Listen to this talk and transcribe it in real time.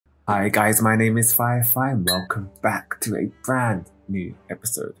Hi guys, my name is Firefly and welcome back to a brand new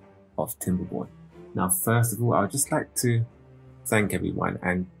episode of Timberborn. Now first of all, I would just like to thank everyone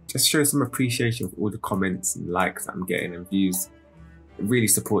and just show some appreciation for all the comments and likes that I'm getting and views. It really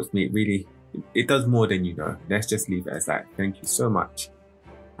supports me, it does more than you know. Let's just leave it as that. Thank you so much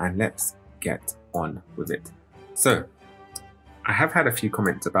and let's get on with it. So, I have had a few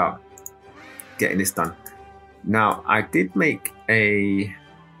comments about getting this done. Now, I did make a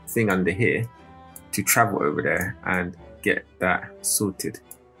thing under here to travel over there and get that sorted,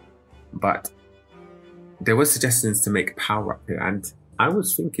 but there were suggestions to make power up here, and I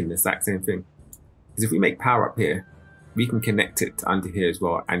was thinking the exact same thing, because if we make power up here, we can connect it to under here as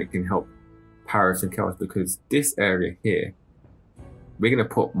well, and it can help power everything else, because this area here, we're going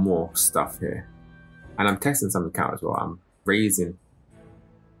to put more stuff here, and I'm testing something out as well. I'm raising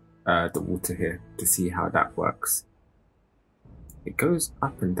the water here to see how that works. It goes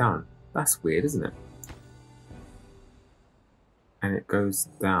up and down. That's weird, isn't it? And it goes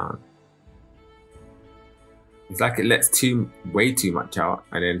down. It's like it lets way too much out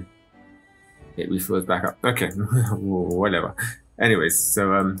and then it refills back up. Okay, whatever. Anyways,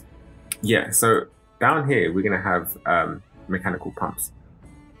 so yeah, so down here we're gonna have mechanical pumps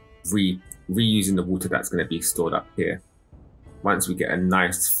reusing the water that's gonna be stored up here. Once we get a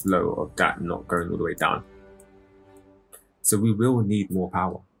nice flow of that not going all the way down. So we will need more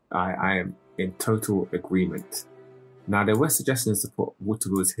power. I am in total agreement. Now there were suggestions to put water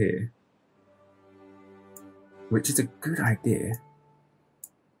wheels here, which is a good idea.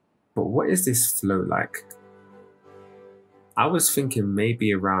 But what is this flow like? I was thinking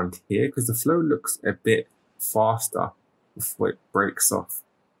maybe around here, because the flow looks a bit faster before it breaks off.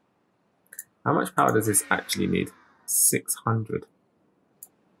 How much power does this actually need? 600.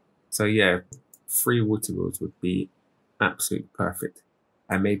 So yeah, 3 water wheels would be absolutely perfect,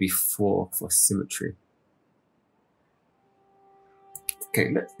 and maybe 4 for symmetry.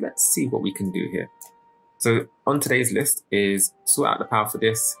 Okay, let's see what we can do here. So on today's list is sort out the power for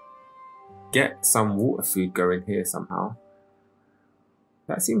this, get some water food going here somehow.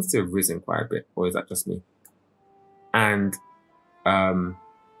 That seems to have risen quite a bit, or is that just me? And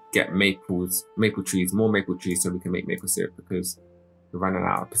get maple trees, more maple trees, so we can make maple syrup, because we're running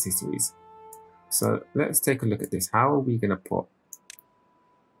out of patisseries. So let's take a look at this. How are we going to put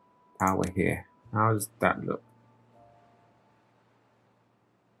power here? How does that look?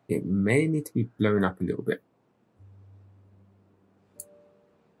 It may need to be blown up a little bit.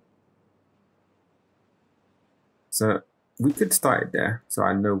 So we could start it there, so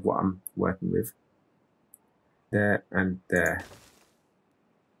I know what I'm working with. There and there.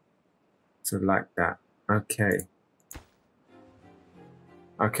 So like that. Okay.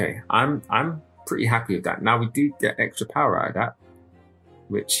 Okay, I'm pretty happy with that. Now we do get extra power out of that,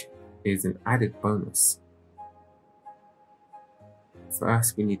 which is an added bonus.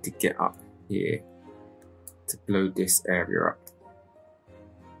 First, we need to get up here to blow this area up.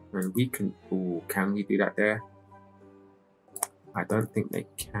 And we can, ooh, can we do that there? I don't think they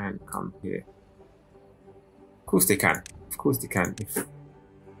can come here. Of course they can. Of course they can. If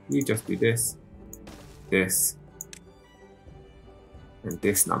you just do this, this, and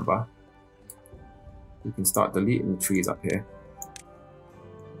this number, we can start deleting the trees up here.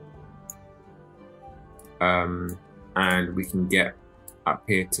 And we can get up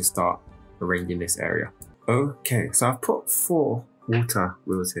here to start arranging this area. Okay, so I've put 4 water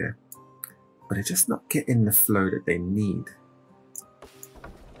wheels here, but they're just not getting the flow that they need.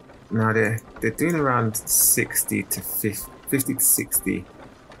 Now they're doing around 50 to 60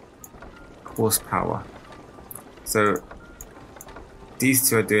 horsepower. So these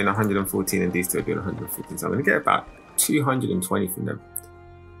two are doing 114 and these two are doing 115. So I'm going to get about 220 from them.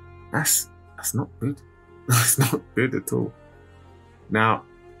 That's not good. That's not good at all. Now,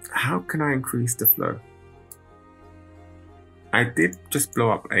 how can I increase the flow? I did just blow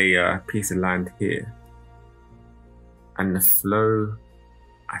up a piece of land here, and the flow,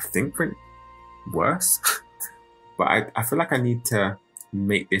 I think, went worse. But I feel like I need to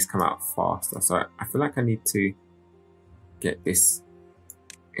make this come out faster. So I feel like I need to get this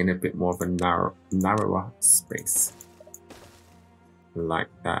in a bit more of a narrower space. Like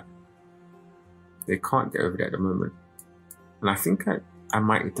that. They can't get over there at the moment. And I think I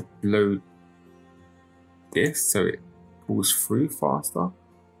might need to blow this so it pulls through faster.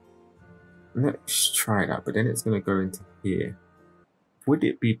 Let's try that, but then it's going to go into here. Would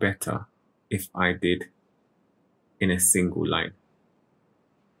it be better if I did in a single line?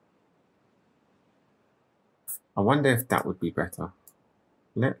 I wonder if that would be better.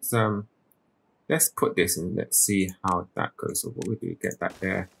 Let's put this in. Let's see how that goes. So what we do, get that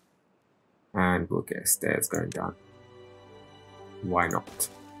there, And we'll get stairs going down. Why not?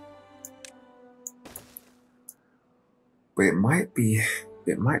 But it might be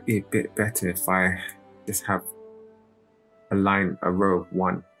a bit better if I just have a row of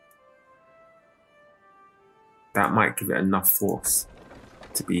 1. That might give it enough force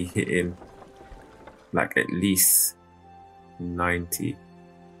to be hitting like at least 90.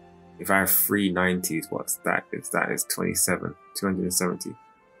 If I have 3 90s, what's that? That is 27, 270.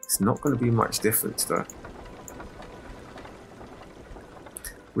 It's not going to be much difference though.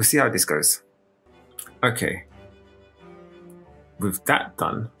 We'll see how this goes. Okay. With that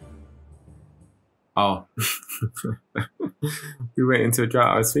done, oh, we went into a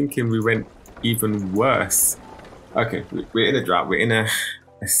drought. I was thinking we went even worse. Okay, we're in a drought. We're in a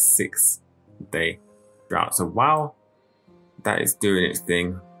 6-day drought. So while that is doing its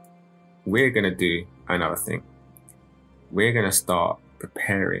thing, we're going to do another thing. We're going to start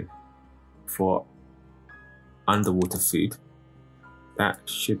preparing for underwater food. That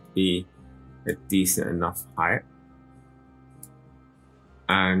should be a decent enough height.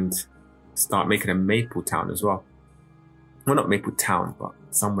 And start making a maple town as well. Well, not maple town, but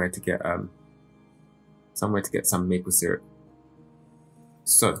somewhere to get some maple syrup.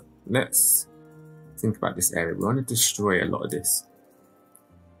 So let's think about this area. We want to destroy a lot of this.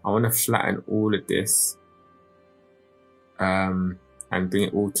 I want to flatten all of this and bring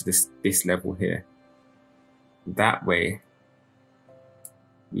it all to this level here. That way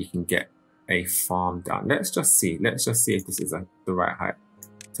we can get a farm down. Let's just see if this is the right height.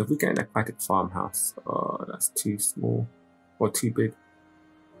 So if we get an aquatic farmhouse, oh, that's too small or too big.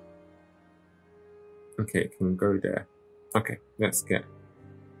 Okay, it can go there. Okay, let's get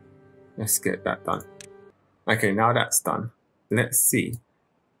that done. Okay, now that's done. Let's see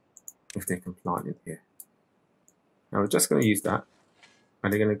if they can plant in here. Now we're just going to use that. Are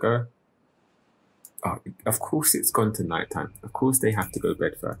they going to go? Oh, of course it's gone to nighttime. Of course they have to go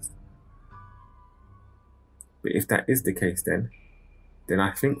bed first. But if that is the case, then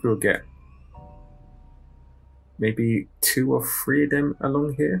I think we'll get maybe 2 or 3 of them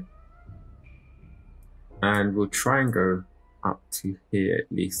along here. And we'll try and go up to here at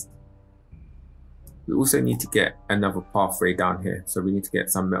least. We also need to get another pathway down here. So we need to get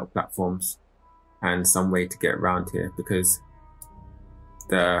some metal platforms and some way to get around here, because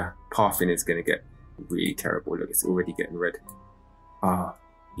the pathing is going to get really terrible. Look, it's already getting red. Ah,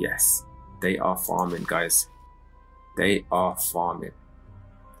 yes. They are farming, guys. They are farming.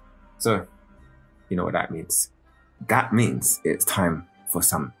 So, you know what that means. That means it's time for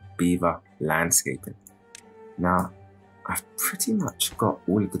some beaver landscaping. Now, I've pretty much got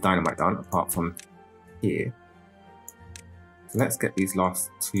all of the dynamite down apart from here. So let's get these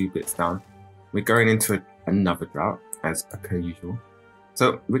last 2 bits down. We're going into another drought as per usual.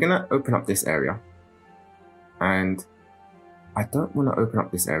 So we're going to open up this area. And I don't want to open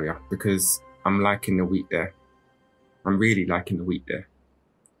up this area because I'm liking the wheat there. I'm really liking the wheat there.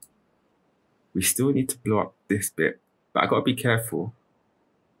 We still need to blow up this bit, but I got to be careful.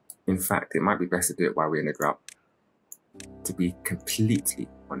 In fact, it might be best to do it while we're in a drought. To be completely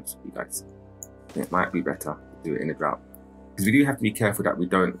honest with you guys, it might be better to do it in a drought, because we do have to be careful that we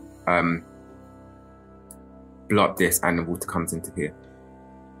don't blow up this and the water comes into here.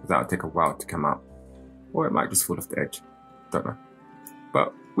 That'll take a while to come out, or it might just fall off the edge. Don't know,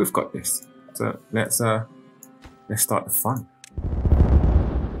 but we've got this. So let's start the fun.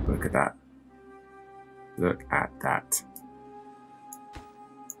 Look at that. Look at that.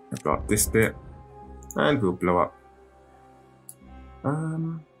 I've got this bit, and we'll blow up.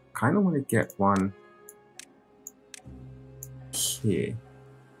 Kind of want to get one here,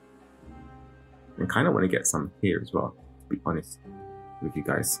 and kind of want to get some here as well, to be honest with you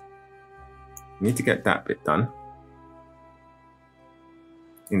guys. We need to get that bit done.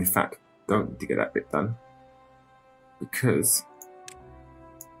 In fact, don't need to get that bit done, because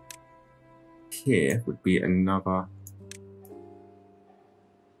here would be another.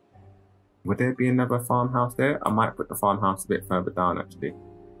 Would there be another farmhouse there? I might put the farmhouse a bit further down actually.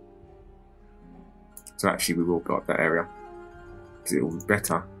 So actually we will blow up that area, because it will be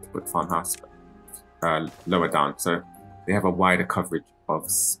better to put the farmhouse lower down, so they have a wider coverage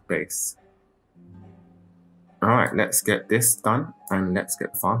of space. Alright, let's get this done and let's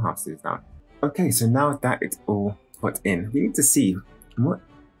get the farmhouses down. Okay, so now that it's all put in, we need to see what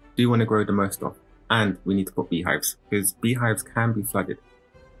do you want to grow the most of, and we need to put beehives, because beehives can be flooded.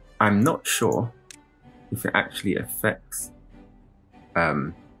 I'm not sure if it actually affects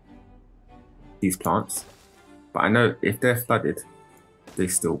these plants, but I know if they're flooded, they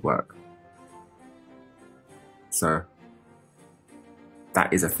still work. So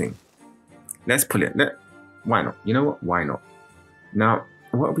that is a thing. Let's pull it. Why not? You know what? Why not? Now,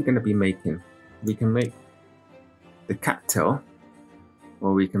 what are we going to be making? We can make the cattail,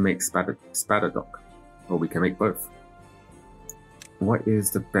 or we can make spadadoc, or we can make both. What is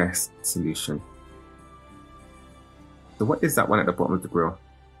the best solution? So what is that one at the bottom of the grill?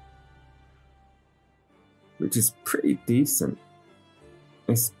 Which is pretty decent.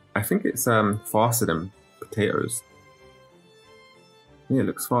 I think it's faster than potatoes. Yeah, it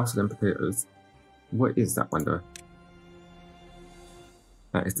looks faster than potatoes. What is that one though?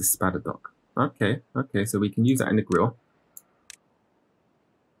 That is the spadadoc. Okay, so we can use that in the grill.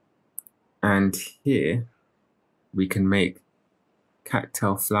 And here we can make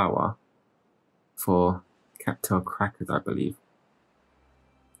cattail flour for cattail crackers, I believe.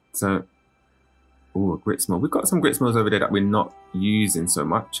 So, oh, grits mill. We've got some grits mills over there that we're not using so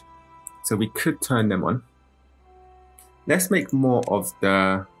much. So we could turn them on. Let's make more of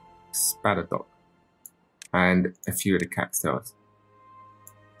the spadadoc and a few of the cattails.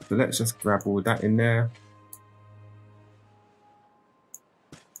 So let's just grab all that in there.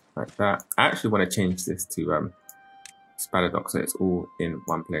 Like that. I actually want to change this to spadadoc so it's all in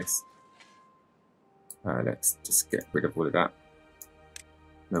one place. Let's just get rid of all of that.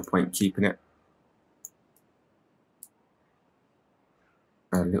 No point keeping it.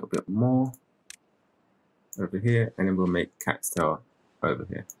 A little bit more over here, and then we'll make cattail over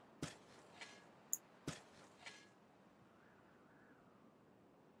here.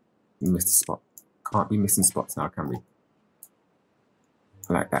 We missed a spot. Can't be missing spots now, can we?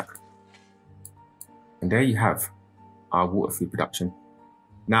 Like that. And there you have our water food production.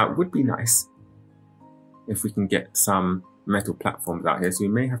 Now, it would be nice if we can get some metal platforms out here, so we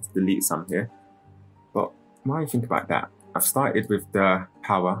may have to delete some here. But while you think about that, I've started with the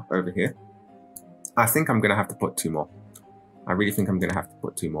power over here. I think I'm going to have to put 2 more. I really think I'm going to have to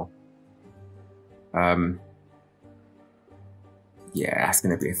put 2 more. Yeah, that's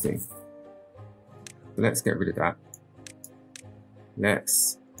going to be a thing. So let's get rid of that.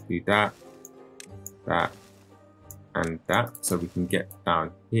 Let's do that, that, and that, so we can get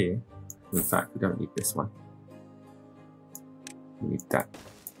down here. In fact, we don't need this one. We need that.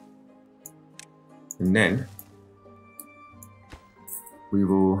 And then we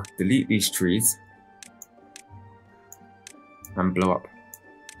will delete these trees and blow up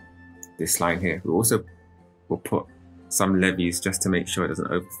this line here. We also will put some levees just to make sure it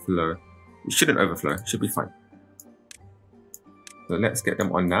doesn't overflow. It shouldn't overflow, it should be fine. So let's get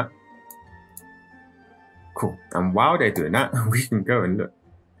them on that. Cool. And while they're doing that, we can go and look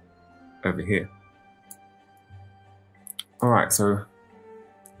over here. Alright, so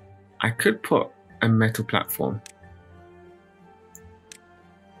I could put a metal platform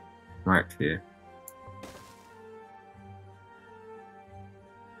right here.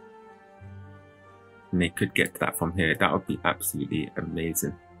 And they could get to that from here. That would be absolutely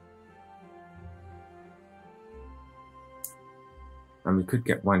amazing. And we could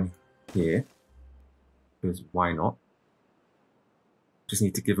get one here, because why not? Just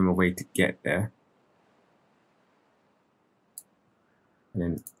need to give them a way to get there. And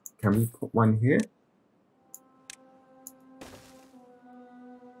then, can we put one here?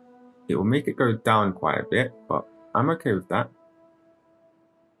 It will make it go down quite a bit, but I'm okay with that.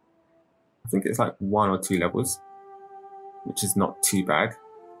 I think it's like 1 or 2 levels, which is not too bad.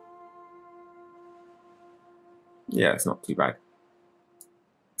 Yeah, it's not too bad.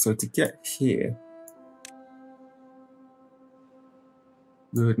 So to get here,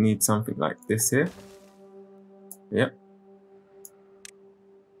 we would need something like this here. Yep.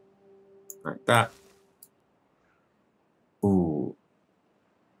 Like that. Ooh.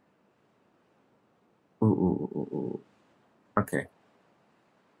 Ooh. Okay.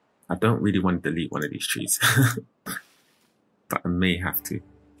 I don't really want to delete one of these trees. But I may have to.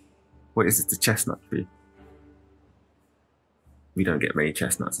 What is this, the chestnut tree? We don't get many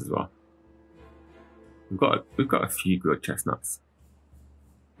chestnuts as well. We've got a few good chestnuts,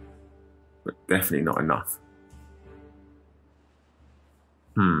 but definitely not enough.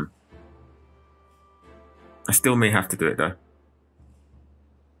 I still may have to do it though.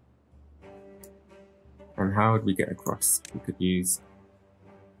 And how would we get across? We could use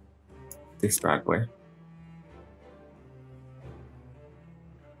this bad boy.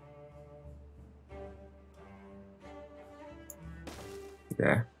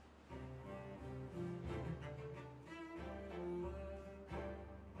 There.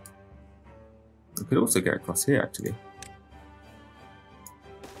 We could also get across here actually.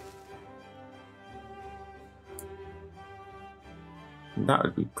 And that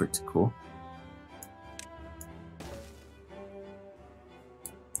would be pretty cool.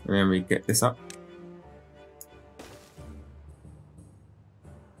 And then we get this up.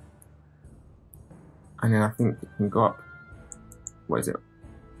 And then I think it can go up. What is it?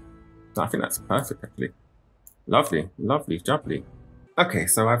 I think that's perfect actually. Lovely, lovely, jubbly. Okay,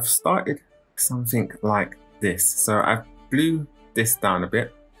 so I've started something like this. So I blew this down a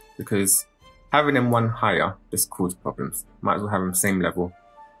bit because having them one higher just caused problems. Might as well have them same level.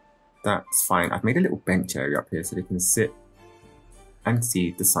 That's fine. I've made a little bench area up here so they can sit and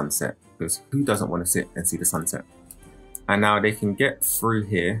see the sunset, because who doesn't want to sit and see the sunset? And now they can get through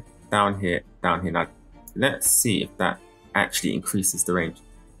here, down here, down here. Now let's see if that actually increases the range,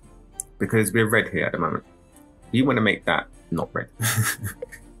 because we're red here at the moment. We want to make that not red.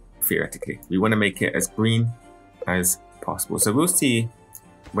 Theoretically, we want to make it as green as possible. So we'll see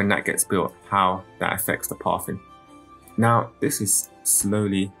when that gets built how that affects the pathing. Now this is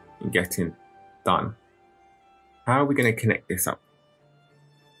slowly getting done. How are we going to connect this up?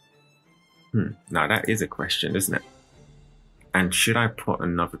 Now that is a question, isn't it? And should I put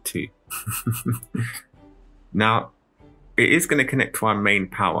another 2? Now it is going to connect to our main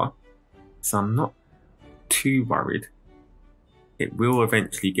power, so I'm not too worried. It will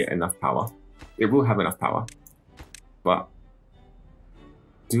eventually get enough power. It will have enough power. But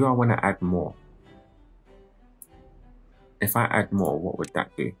do I want to add more? If I add more, what would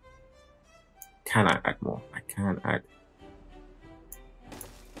that do? Can I add more? I can add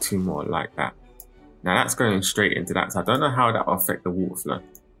 2 more like that. Now that's going straight into that, so I don't know how that will affect the water flow.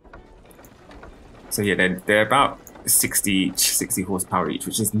 So yeah, they're about 60 horsepower each,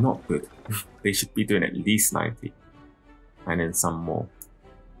 which is not good. They should be doing at least 90. And then some more.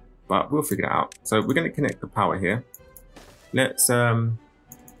 But we'll figure it out. So we're going to connect the power here. Let's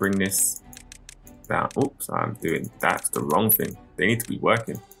bring this down. Oops, that's the wrong thing. They need to be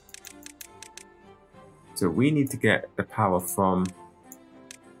working. So we need to get the power from,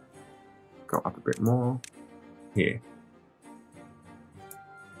 go up a bit more, here.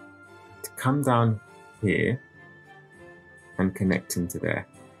 To come down here and connect into there.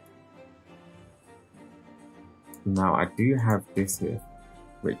 Now I do have this here,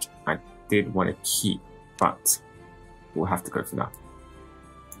 which I did want to keep, but we'll have to go for that.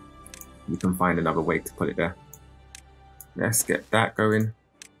 We can find another way to put it there. Let's get that going.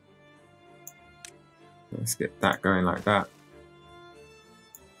 Let's get that going like that.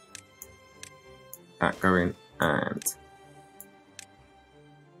 That going, and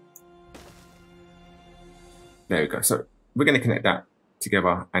there we go. So we're going to connect that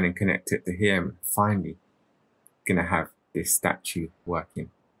together and then connect it to here, and finally gonna have this statue working.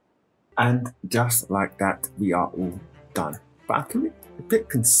 And just like that, we are all done. But I'm a bit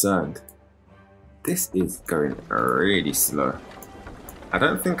concerned. This is going really slow. I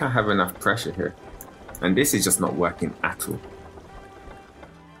don't think I have enough pressure here, and this is just not working at all.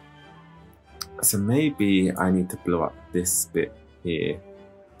 So maybe I need to blow up this bit here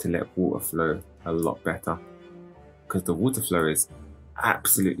to let water flow a lot better, because the water flow is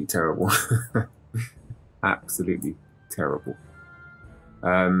absolutely terrible. Absolutely terrible.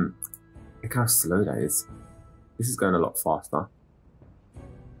 Look how slow that is. This is going a lot faster.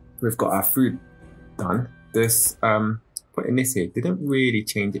 We've got our food done. This putting this here didn't really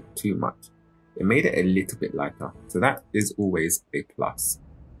change it too much. It made it a little bit lighter, so that is always a plus.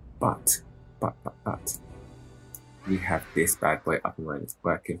 But we have this bad boy up and running. It's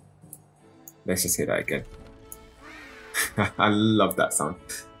working. Let's just hear that again. I love that sound.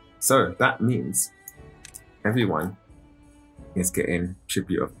 So that means everyone is getting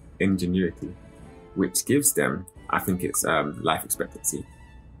tribute of ingenuity, which gives them, I think it's life expectancy.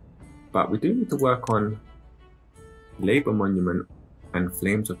 But we do need to work on Labour Monument and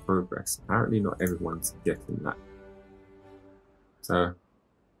Flames of Progress. Apparently not everyone's getting that. So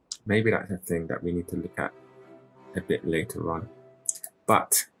maybe that's a thing that we need to look at a bit later on.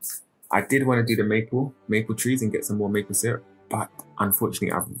 But I did want to do the maple trees and get some more maple syrup, but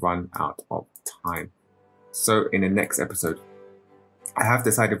unfortunately I've run out of time. So in the next episode, I have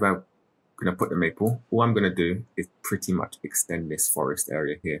decided where I'm going to put the maple. All I'm going to do is pretty much extend this forest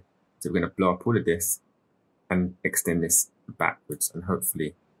area here. So we're going to blow up all of this and extend this backwards, and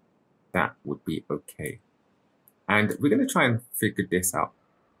hopefully that would be okay. And we're going to try and figure this out,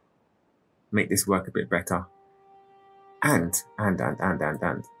 make this work a bit better. And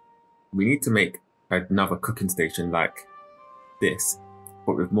we need to make another cooking station like this,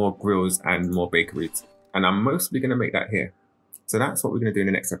 but with more grills and more bakeries. And I'm mostly going to make that here. So that's what we're going to do in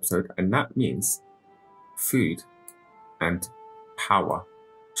the next episode. And that means food and power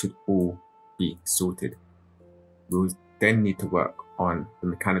should all be sorted. We'll then need to work on the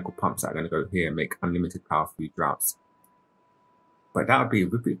mechanical pumps that are going to go here and make unlimited power through droughts. But that would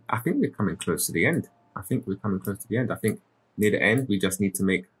be, I think we're coming close to the end. I think near the end, we just need to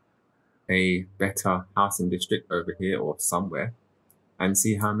make a better housing district over here or somewhere and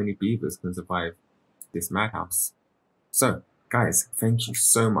see how many beavers can survive this madhouse. So, guys, thank you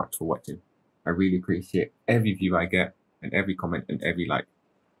so much for watching. I really appreciate every view I get and every comment and every like.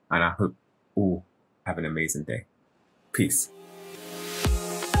 And I hope all have an amazing day. Peace.